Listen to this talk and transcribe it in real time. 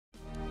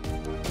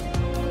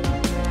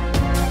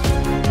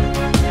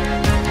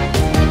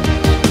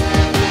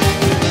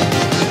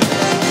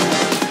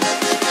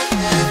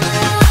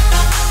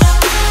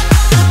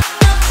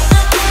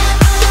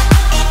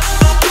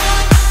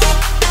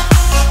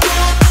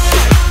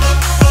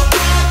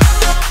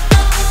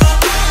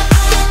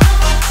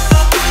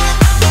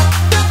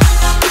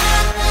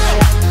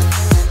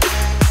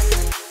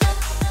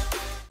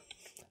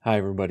Hi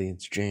everybody,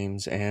 it's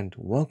James, and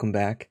welcome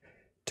back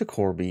to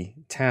Corby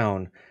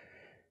Town.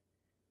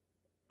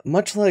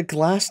 Much like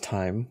last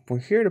time, we're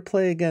here to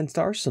play against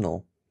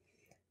Arsenal.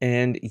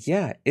 And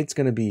yeah, it's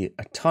going to be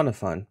a ton of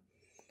fun.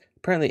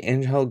 Apparently,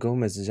 Angel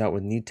Gomez is out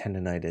with knee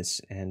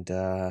tendonitis, and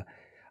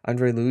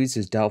Andre Luis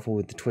is doubtful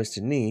with the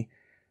twisted knee,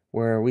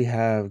 where we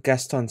have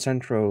Gaston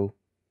Centro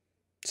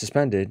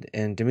suspended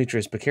and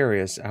Demetrius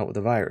Becarius out with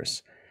the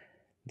virus.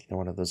 Neither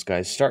one of those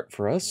guys start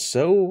for us,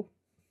 so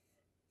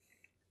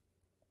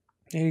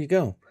there you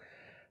go.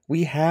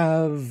 We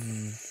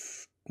have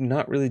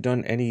not really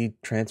done any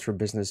transfer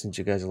business since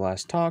you guys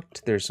last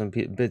talked. There's some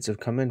bids have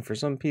come in for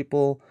some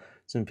people.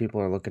 Some people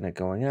are looking at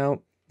going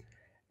out.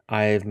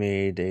 I've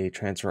made a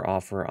transfer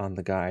offer on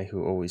the guy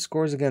who always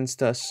scores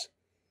against us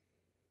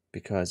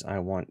because I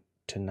want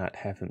to not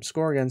have him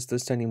score against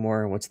us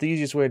anymore. And what's the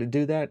easiest way to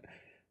do that?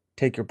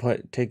 Take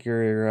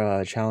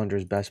your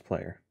challenger's best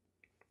player.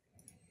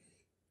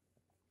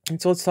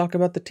 And so let's talk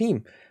about the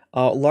team.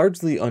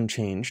 Largely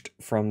unchanged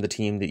from the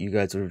team that you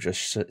guys would have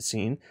just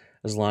seen.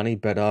 Asllani,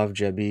 Bedov,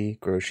 Jebi,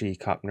 Groshi,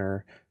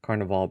 Kopner,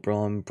 Carnival,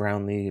 Brom,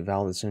 Brownlee,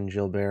 Valdison,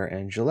 Gilbert,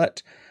 and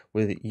Gillette,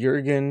 with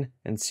Jurgen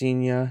and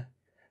Senia.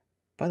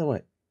 By the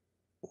way,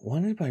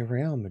 wanted by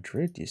Real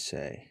Madrid, you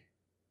say?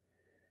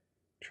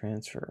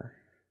 Transfer.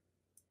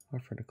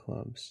 Offer to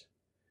clubs.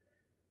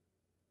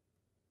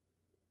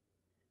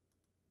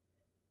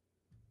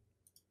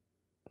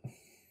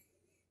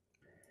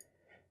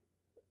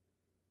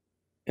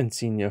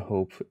 Insignia,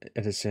 Hope,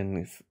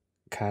 Edison,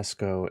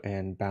 Casco,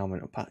 and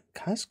Bauman.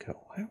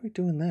 Casco? Why are we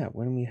doing that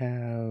when we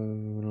have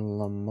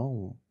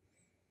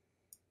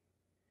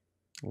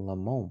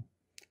Lamont?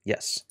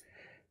 Yes.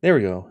 There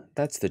we go.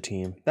 That's the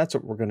team. That's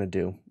what we're going to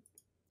do.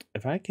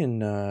 If I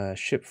can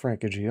ship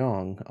Frank de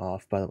Jong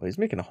off, by the way, he's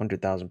making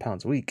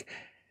 £100,000 a week.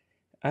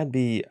 I'd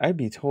be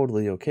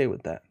totally okay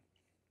with that.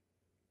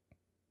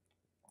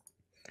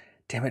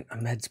 Damn it,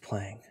 Ahmed's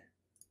playing.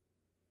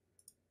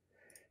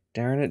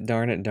 Darn it.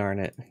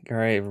 All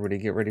right, everybody,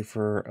 get ready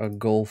for a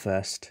goal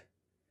fest.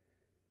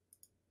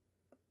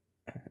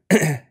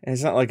 And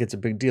it's not like it's a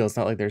big deal. It's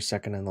not like they're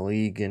second in the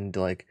league and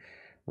like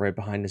right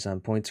behind us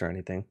on points or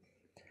anything.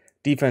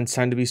 Defense,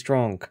 time to be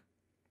strong.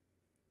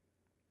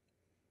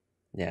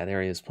 Yeah,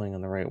 there he is playing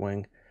on the right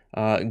wing.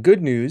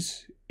 Good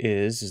news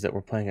is that we're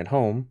playing at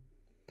home.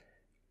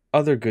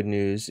 Other good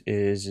news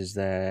is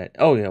that,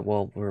 oh yeah,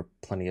 well, we're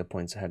plenty of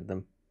points ahead of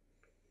them.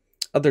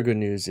 Other good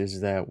news is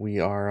that we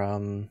are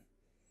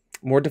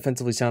more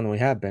defensively sound than we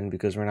have been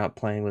because we're not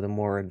playing with a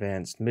more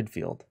advanced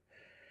midfield.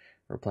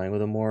 We're playing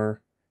with a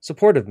more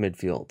supportive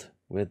midfield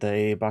with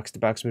a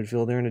box-to-box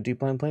midfielder and a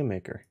deep line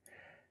playmaker.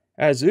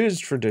 As is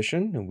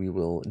tradition, we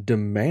will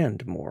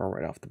demand more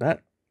right off the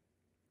bat.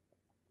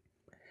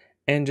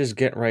 And just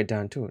get right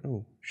down to it.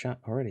 Oh, shot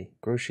already.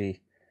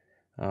 Groshi.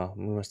 Oh,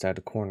 we must have had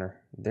a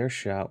corner. Their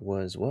shot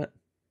was what?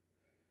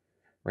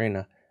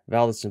 Reina.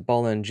 Valdison,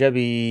 Ballin,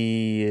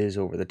 Jebi is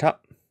over the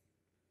top.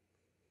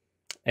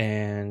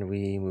 And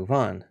we move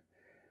on.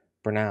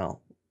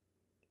 Bernal,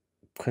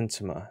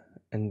 Quinsema,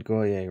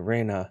 Ngoye,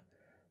 Reina,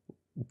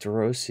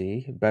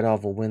 DeRossi.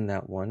 Bedov will win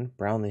that one.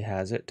 Brownlee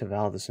has it to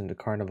Valdison, to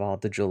Carnival,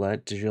 to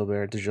Gillette, to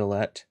Gilbert, to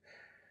Gillette,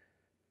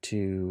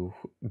 to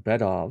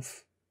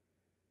Bedov.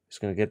 Who's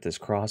going to get this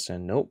cross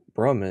in? Nope,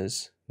 Brum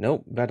is.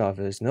 Nope, Bedov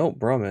is. Nope,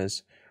 Brum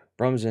is.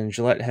 Brum's in.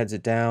 Gillette heads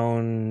it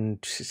down.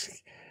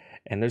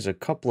 And there's a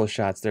couple of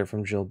shots there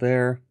from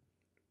Gilbert.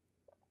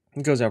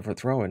 He goes out for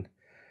throwing.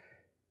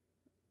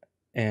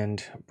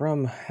 And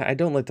Brum, I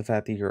don't like the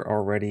fact that you're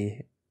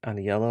already on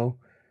a yellow,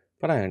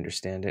 but I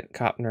understand it.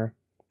 Kopner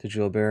to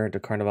Gilbert to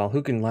Carnival.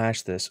 Who can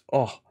lash this?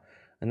 Oh,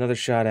 another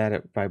shot at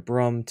it by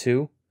Brum,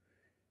 too.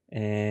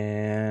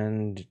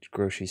 And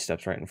Groshi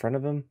steps right in front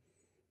of him.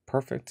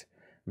 Perfect.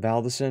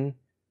 Valdison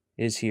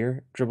is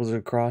here. Dribbles it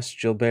across.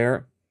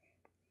 Gilbert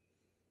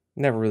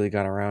never really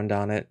got around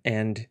on it.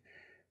 And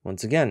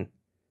once again,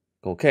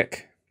 goal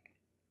kick.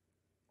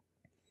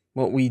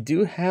 Well, we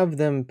do have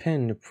them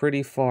pinned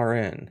pretty far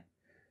in.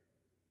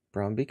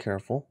 Brown, be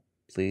careful.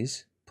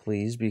 Please.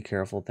 Please be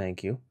careful.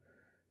 Thank you.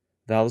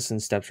 Valdison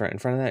steps right in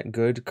front of that.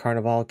 Good.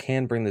 Carnival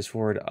can bring this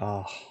forward.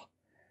 Oh.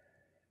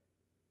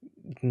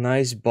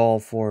 Nice ball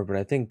forward, but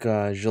I think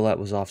Gillette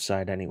was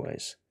offside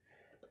anyways.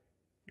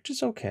 Which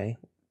is okay.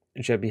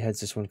 Jebi heads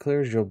this one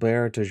clear.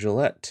 Gilbert to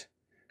Gillette.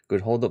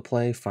 Good hold-up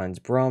play. Finds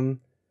Brum,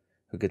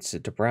 who gets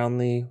it to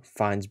Brownlee.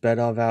 Finds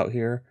Bedov out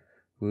here,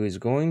 who is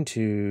going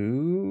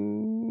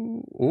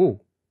to... Ooh.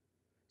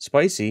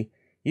 Spicy.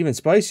 Even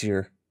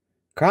spicier.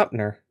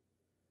 Kopner.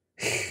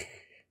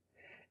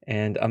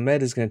 And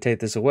Ahmed is going to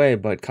take this away,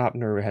 but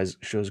Kopner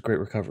shows great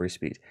recovery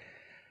speed.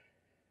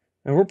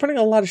 And we're putting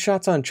a lot of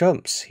shots on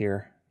chumps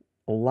here.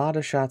 A lot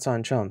of shots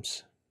on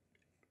chumps.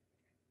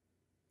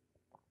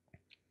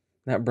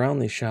 That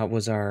Brownlee shot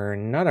was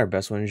not our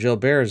best one.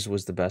 Gilbert's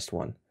was the best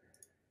one.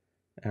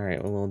 All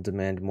right, we'll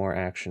demand more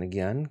action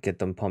again. Get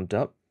them pumped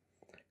up.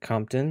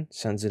 Compton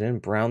sends it in.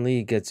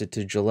 Brownlee gets it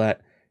to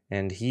Gillette,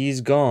 and he's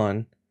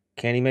gone.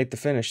 Can he make the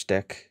finish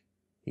stick?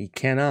 He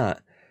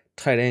cannot.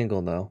 Tight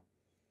angle, though.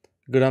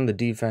 Good on the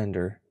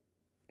defender.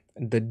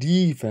 the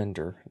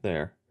defender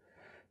there.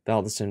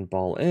 Valdison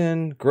ball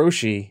in.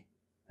 Groshi.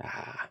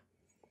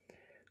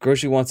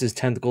 Groshi wants his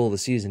 10th goal of the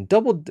season. By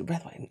the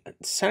way,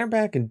 center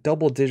back in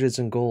double digits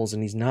in goals,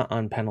 and he's not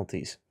on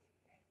penalties.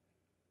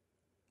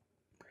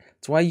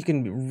 That's why you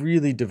can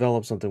really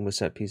develop something with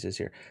set pieces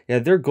here. Yeah,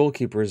 their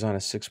goalkeeper is on a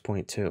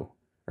 6.2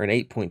 or an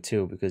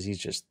 8.2 because he's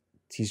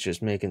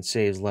just making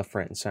saves left,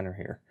 right, and center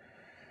here.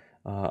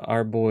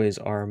 Our boys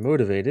are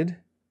motivated,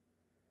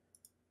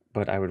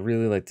 but I would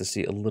really like to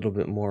see a little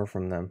bit more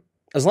from them.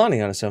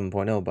 Aslani on a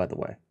 7.0, by the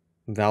way.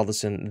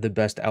 Valdison, the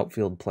best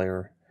outfield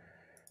player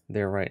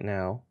there right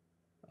now.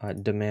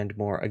 Demand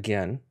more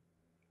again.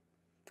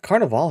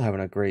 Carnival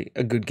having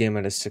a good game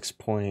at a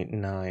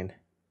 6.9.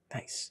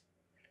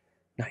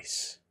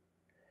 Nice.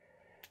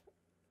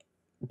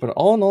 But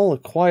all in all, a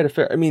quiet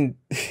affair. I mean,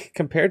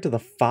 compared to the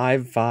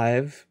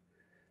 5-5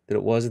 that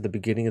it was at the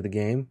beginning of the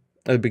game,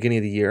 at the beginning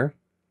of the year,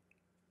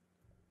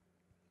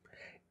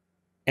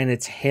 and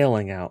it's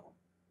hailing out.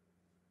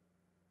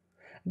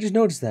 I just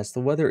noticed that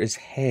the weather is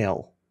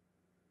hail.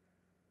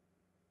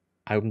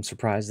 I'm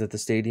surprised that the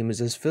stadium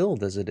is as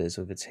filled as it is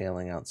if it's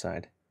hailing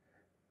outside.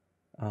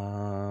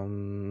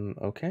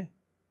 Okay.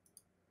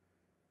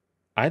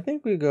 I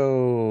think we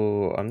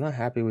go, I'm not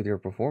happy with your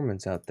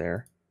performance out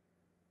there.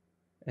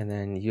 And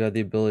then you have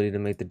the ability to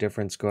make the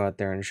difference, go out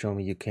there and show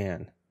me you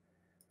can.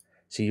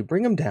 So you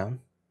bring them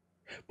down,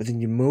 but then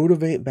you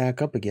motivate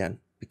back up again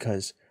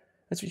because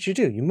that's what you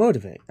do. You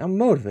motivate. I'm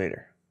a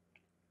motivator.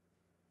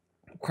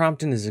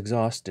 Crompton is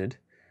exhausted.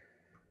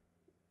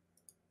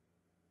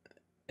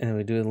 And then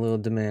we do a little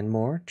demand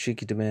more.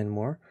 Cheeky demand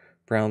more.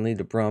 Brownlee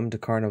to Brum to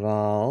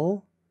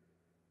Carnival.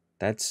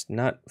 That's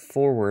not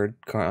forward,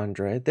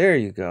 Andre. There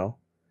you go.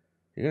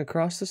 You're going to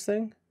cross this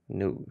thing?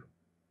 No.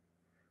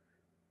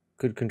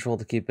 Good control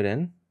to keep it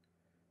in.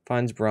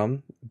 Finds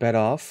Brum. Bet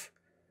off.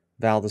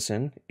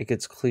 Valdison. It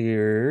gets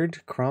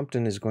cleared.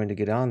 Crompton is going to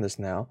get on this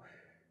now.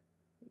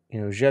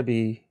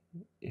 Jebi,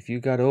 if you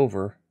got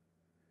over,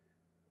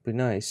 be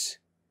nice.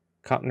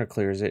 Kopner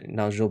clears it.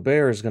 Now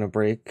Gilbert is going to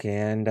break,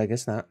 and I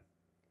guess not.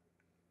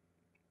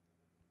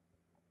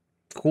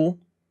 Cool.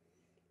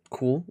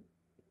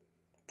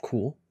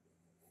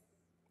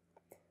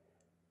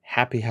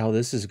 Happy how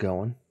this is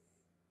going.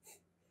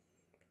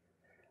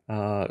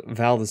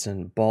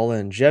 Valdison, ball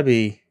in.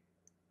 Jebi.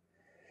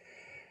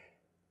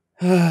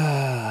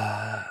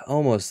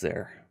 Almost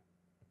there.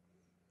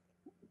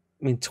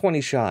 I mean,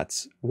 20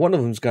 shots. One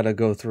of them's got to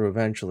go through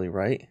eventually,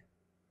 right?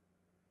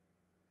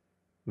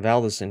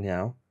 Valdison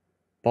now.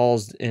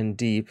 Ball's in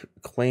deep.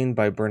 Claimed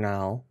by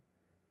Bernal.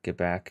 Get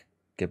back.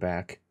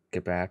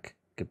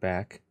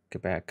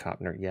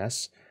 Kopner,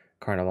 yes.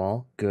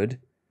 Carnival, good.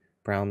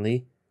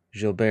 Brownlee.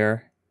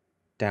 Gilbert,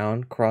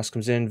 down. Cross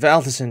comes in.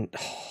 Valdison,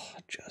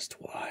 just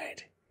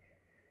wide.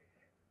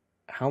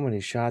 How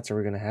many shots are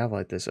we going to have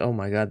like this? Oh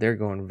my God, they're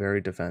going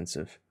very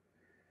defensive.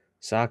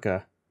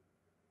 Saka.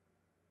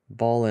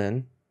 Ball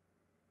in.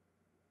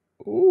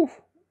 Ooh.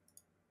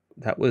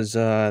 That was,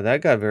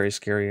 that got very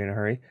scary in a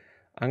hurry.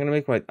 I'm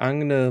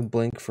going to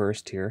blink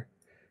first here.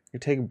 You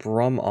take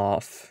Brum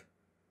off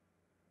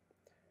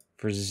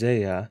for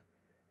Zaya,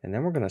 and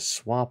then we're going to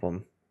swap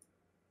them.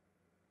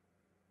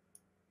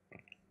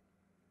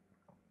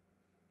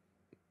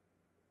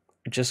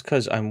 Just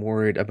because I'm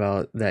worried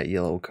about that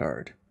yellow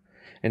card.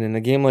 And in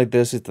a game like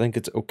this, I think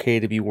it's okay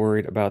to be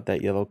worried about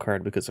that yellow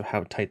card because of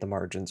how tight the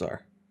margins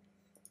are.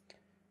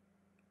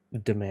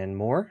 Demand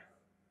more.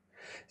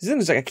 The thing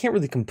is, I can't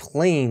really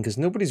complain because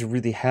nobody's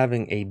really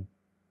having a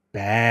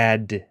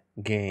bad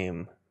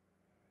game.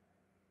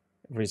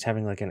 Everybody's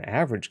having like an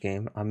average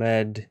game.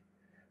 Ahmed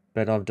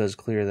Bedov does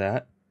clear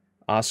that.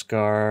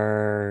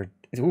 Oscar,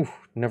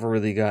 never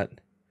really got...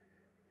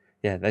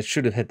 Yeah, that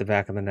should have hit the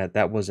back of the net.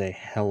 That was a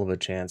hell of a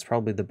chance.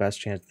 Probably the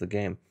best chance of the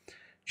game.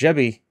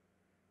 Jebi,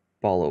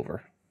 ball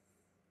over.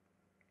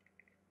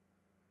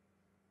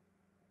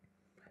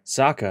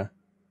 Saka.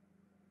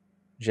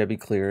 Jebi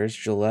clears.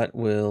 Gillette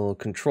will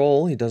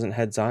control. He doesn't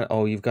heads on.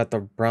 Oh, you've got the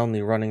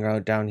Brownlee running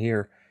out down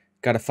here.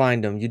 Got to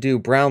find him. You do.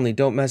 Brownlee,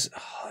 don't mess...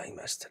 Oh, he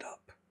messed it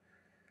up.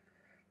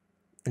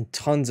 And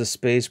tons of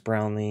space,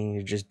 Brownlee.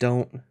 You just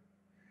don't...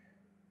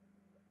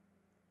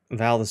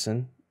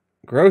 Valdison.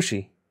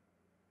 Groshi.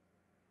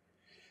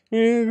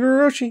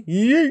 Groshi.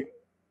 Yeet.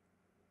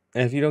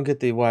 And if you don't get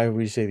the why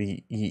we say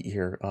the yeet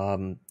here,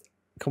 come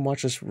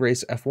watch us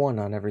race F1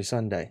 on every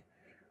Sunday.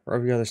 Or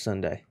every other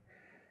Sunday.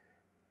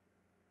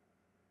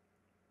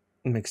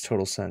 It makes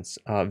total sense.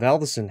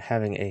 Valdison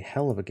having a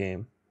hell of a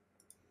game.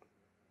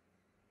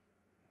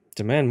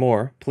 Demand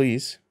more,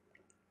 please.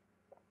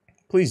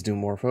 Please do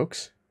more,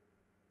 folks.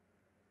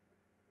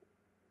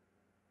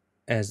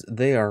 As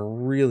they are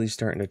really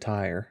starting to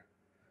tire.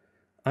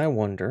 I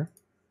wonder,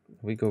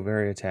 we go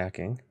very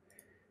attacking.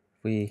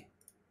 We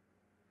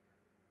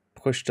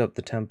pushed up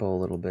the tempo a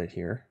little bit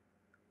here.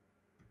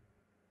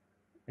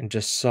 And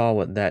just saw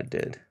what that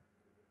did.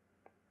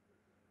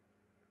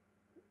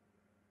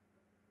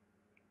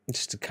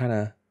 Just to kind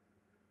of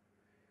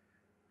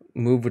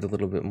move it a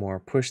little bit more,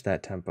 push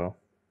that tempo.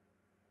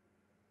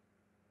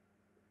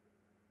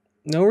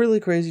 No really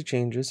crazy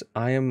changes.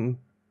 I am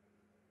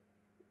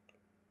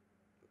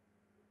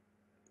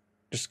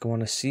just going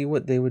to see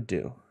what they would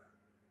do.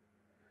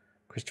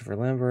 Christopher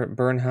Lambert,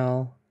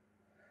 Bernhal.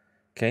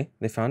 Okay,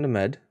 they found a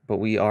med, but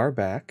we are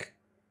back.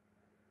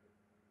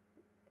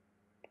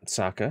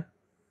 Saka.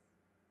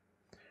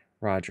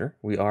 Roger,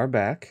 we are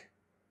back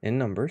in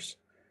numbers.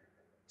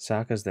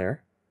 Saka's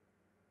there.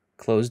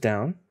 Close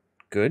down.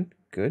 Good,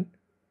 good.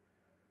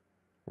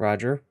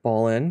 Roger,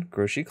 ball in.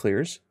 Groshi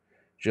clears.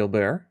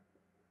 Gilbert.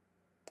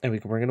 And we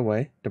can bring it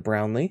away to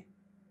Brownlee.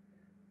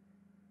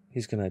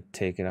 He's going to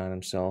take it on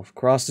himself.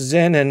 Crosses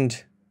in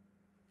and...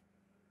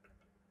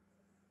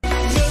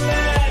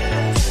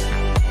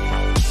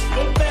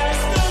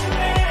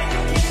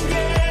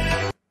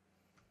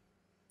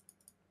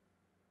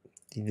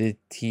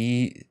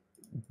 He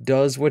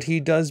does what he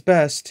does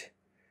best.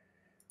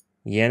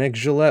 Yannick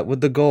Gillette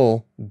with the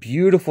goal.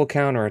 Beautiful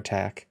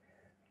counterattack.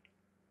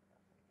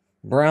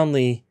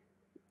 Brownlee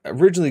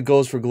originally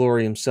goes for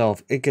glory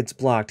himself. It gets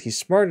blocked. He's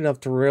smart enough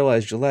to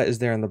realize Gillette is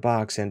there in the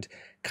box, and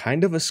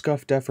kind of a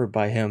scuffed effort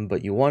by him,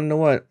 but you want to know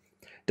what?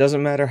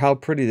 Doesn't matter how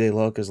pretty they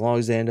look as long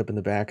as they end up in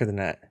the back of the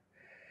net.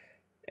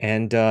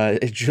 And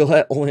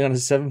Gillette only on a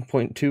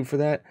 7.2 for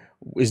that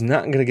is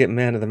not going to get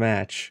man of the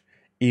match,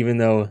 even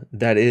though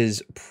that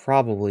is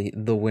probably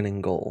the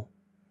winning goal.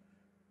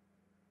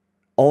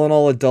 All in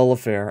all, a dull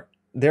affair.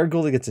 Their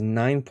goalie gets a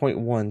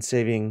 9.1,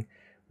 saving,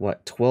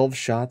 12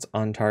 shots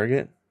on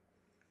target?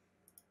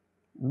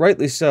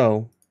 Rightly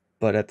so,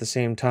 but at the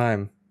same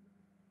time,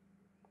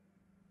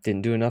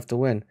 didn't do enough to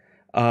win.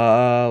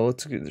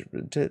 Let's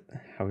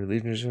how we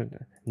leave.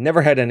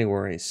 Never had any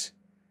worries.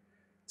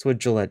 That's what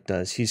Gillette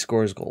does. He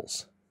scores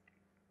goals.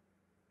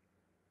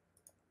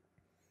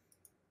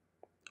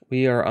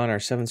 We are on our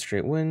 7th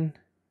straight win.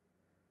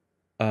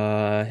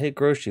 Hey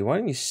Groshi, why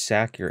don't you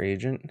sack your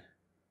agent?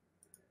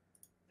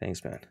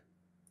 Thanks, man.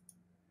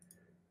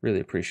 Really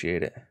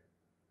appreciate it.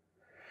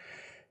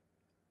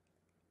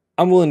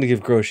 I'm willing to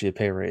give Groshi a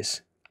pay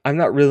raise. I'm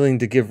not willing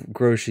to give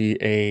Groshi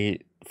a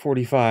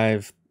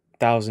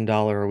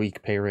 $45,000 a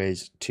week pay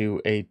raise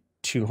to a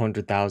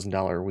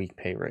 $200,000 a week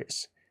pay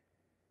raise.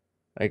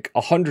 Like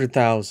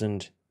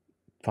 $100,000,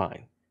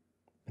 fine.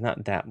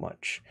 Not that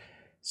much.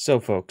 So,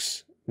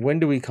 folks, when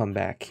do we come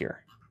back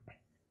here?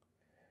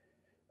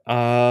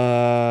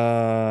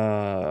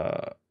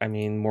 I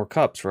mean, more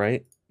cups,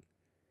 right?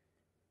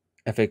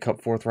 FA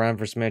Cup 4th round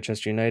versus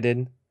Manchester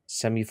United.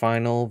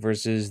 Semi-final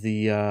versus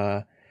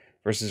the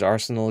versus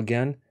Arsenal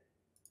again.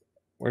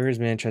 Where is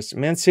Manchester?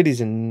 Man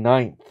City's in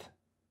 9th.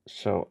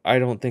 So I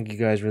don't think you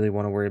guys really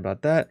want to worry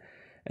about that.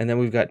 And then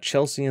we've got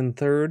Chelsea in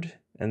 3rd.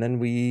 And then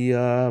we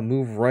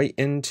move right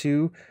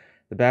into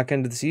the back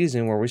end of the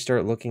season where we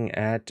start looking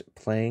at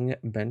playing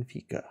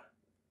Benfica.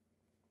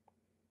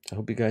 I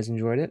hope you guys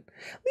enjoyed it.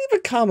 Leave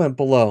a comment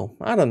below.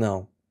 I don't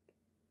know.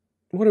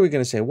 What are we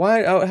going to say?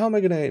 Why? How am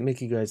I going to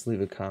make you guys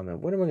leave a comment?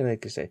 What am I going to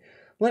make you say?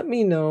 Let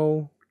me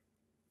know.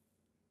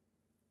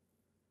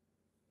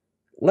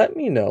 Let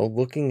me know,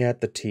 looking at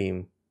the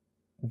team,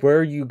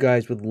 where you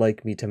guys would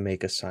like me to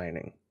make a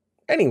signing.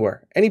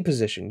 Anywhere, any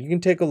position. You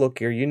can take a look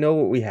here. You know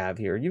what we have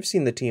here. You've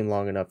seen the team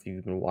long enough.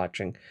 You've been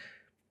watching.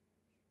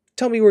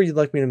 Tell me where you'd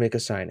like me to make a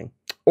signing.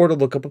 Or to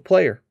look up a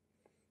player.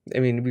 I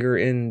mean, we're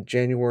in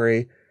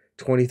January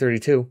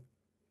 2032.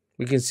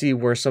 We can see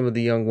where some of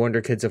the young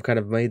wonder kids have kind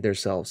of made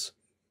themselves.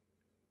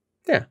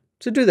 Yeah,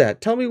 so do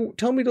that. Tell me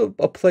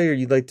a player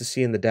you'd like to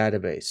see in the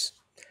database.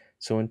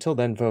 So until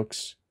then,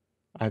 folks,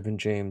 I've been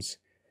James.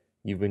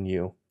 You've been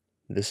you.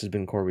 This has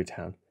been Corby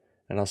Town,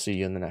 and I'll see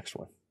you in the next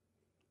one.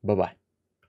 Bye-bye.